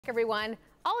Everyone,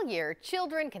 all year,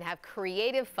 children can have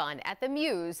creative fun at the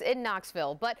MUSE in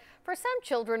Knoxville, but for some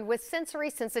children with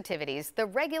sensory sensitivities, the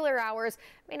regular hours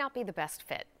may not be the best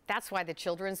fit. That's why the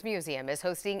Children's Museum is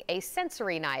hosting a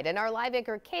sensory night, and our live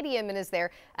anchor Katie Inman is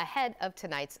there ahead of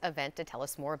tonight's event to tell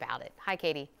us more about it. Hi,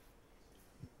 Katie.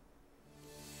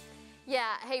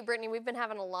 Yeah, hey Brittany, we've been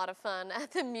having a lot of fun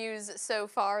at the MUSE so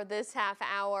far this half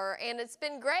hour, and it's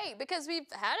been great because we've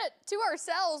had it to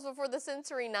ourselves before the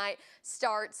sensory night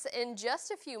starts in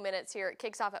just a few minutes here. It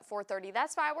kicks off at 4:30.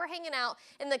 That's why we're hanging out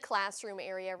in the classroom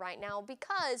area right now,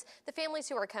 because the families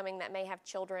who are coming that may have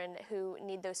children who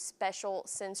need those special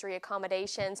sensory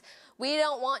accommodations, we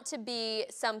don't want to be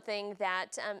something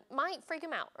that might freak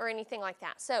them out or anything like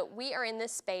that. So we are in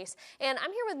this space, and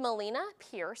I'm here with Melina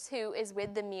Pierce, who is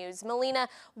with the MUSE. Melina,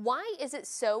 why is it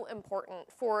so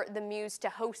important for the MUSE to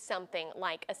host something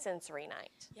like a sensory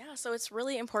night? Yeah, so it's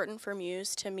really important for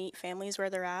MUSE to meet families where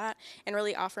they're at and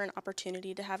really offer an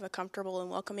opportunity to have a comfortable and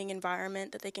welcoming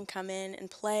environment that they can come in and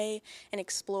play and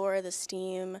explore the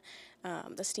STEAM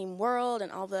world and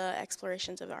all the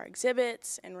explorations of our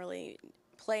exhibits, and really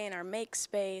play in our make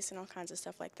space and all kinds of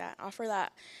stuff like that. Offer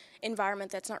that environment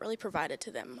that's not really provided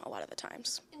to them a lot of the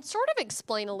times. And sort of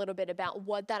explain a little bit about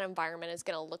what that environment is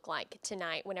going to look like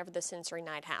tonight whenever the sensory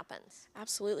night happens.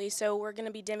 Absolutely. So we're going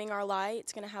to be dimming our light.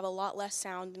 It's going to have a lot less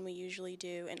sound than we usually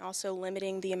do, and also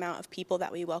limiting the amount of people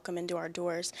that we welcome into our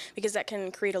doors, because that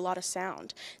can create a lot of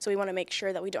sound. So we want to make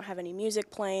sure that we don't have any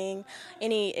music playing.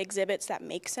 Any exhibits that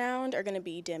make sound are going to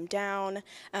be dimmed down.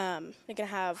 They're going to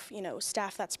have,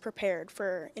 staff that's prepared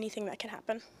for anything that can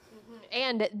happen.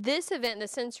 And this event, the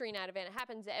Sensory Night event,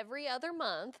 happens every other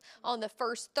month on the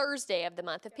first Thursday of the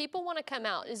month. If people want to come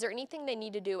out, is there anything they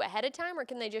need to do ahead of time, or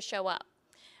can they just show up?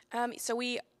 So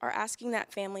we are asking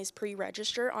that families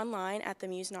pre-register online at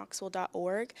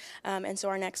themuseknoxville.org. And so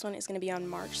our next one is going to be on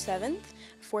March 7th,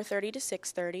 4:30 to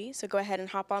 6:30. So go ahead and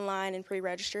hop online and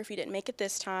pre-register if you didn't make it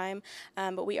this time.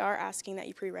 But we are asking that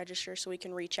you pre-register so we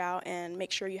can reach out and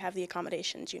make sure you have the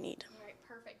accommodations you need.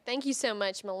 Perfect. Thank you so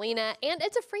much, Melina. And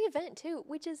it's a free event too,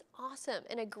 which is awesome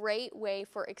and a great way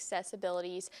for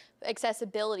accessibility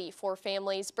for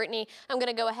families. Brittany, I'm going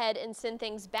to go ahead and send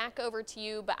things back over to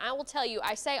you, but I will tell you,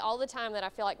 I say all the time that I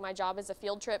feel like my job is a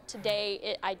field trip.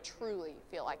 Today, I truly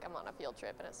feel like I'm on a field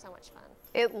trip, and it's so much fun.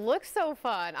 It looks so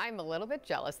fun. I'm a little bit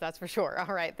jealous, that's for sure.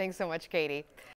 All right, thanks so much, Katie.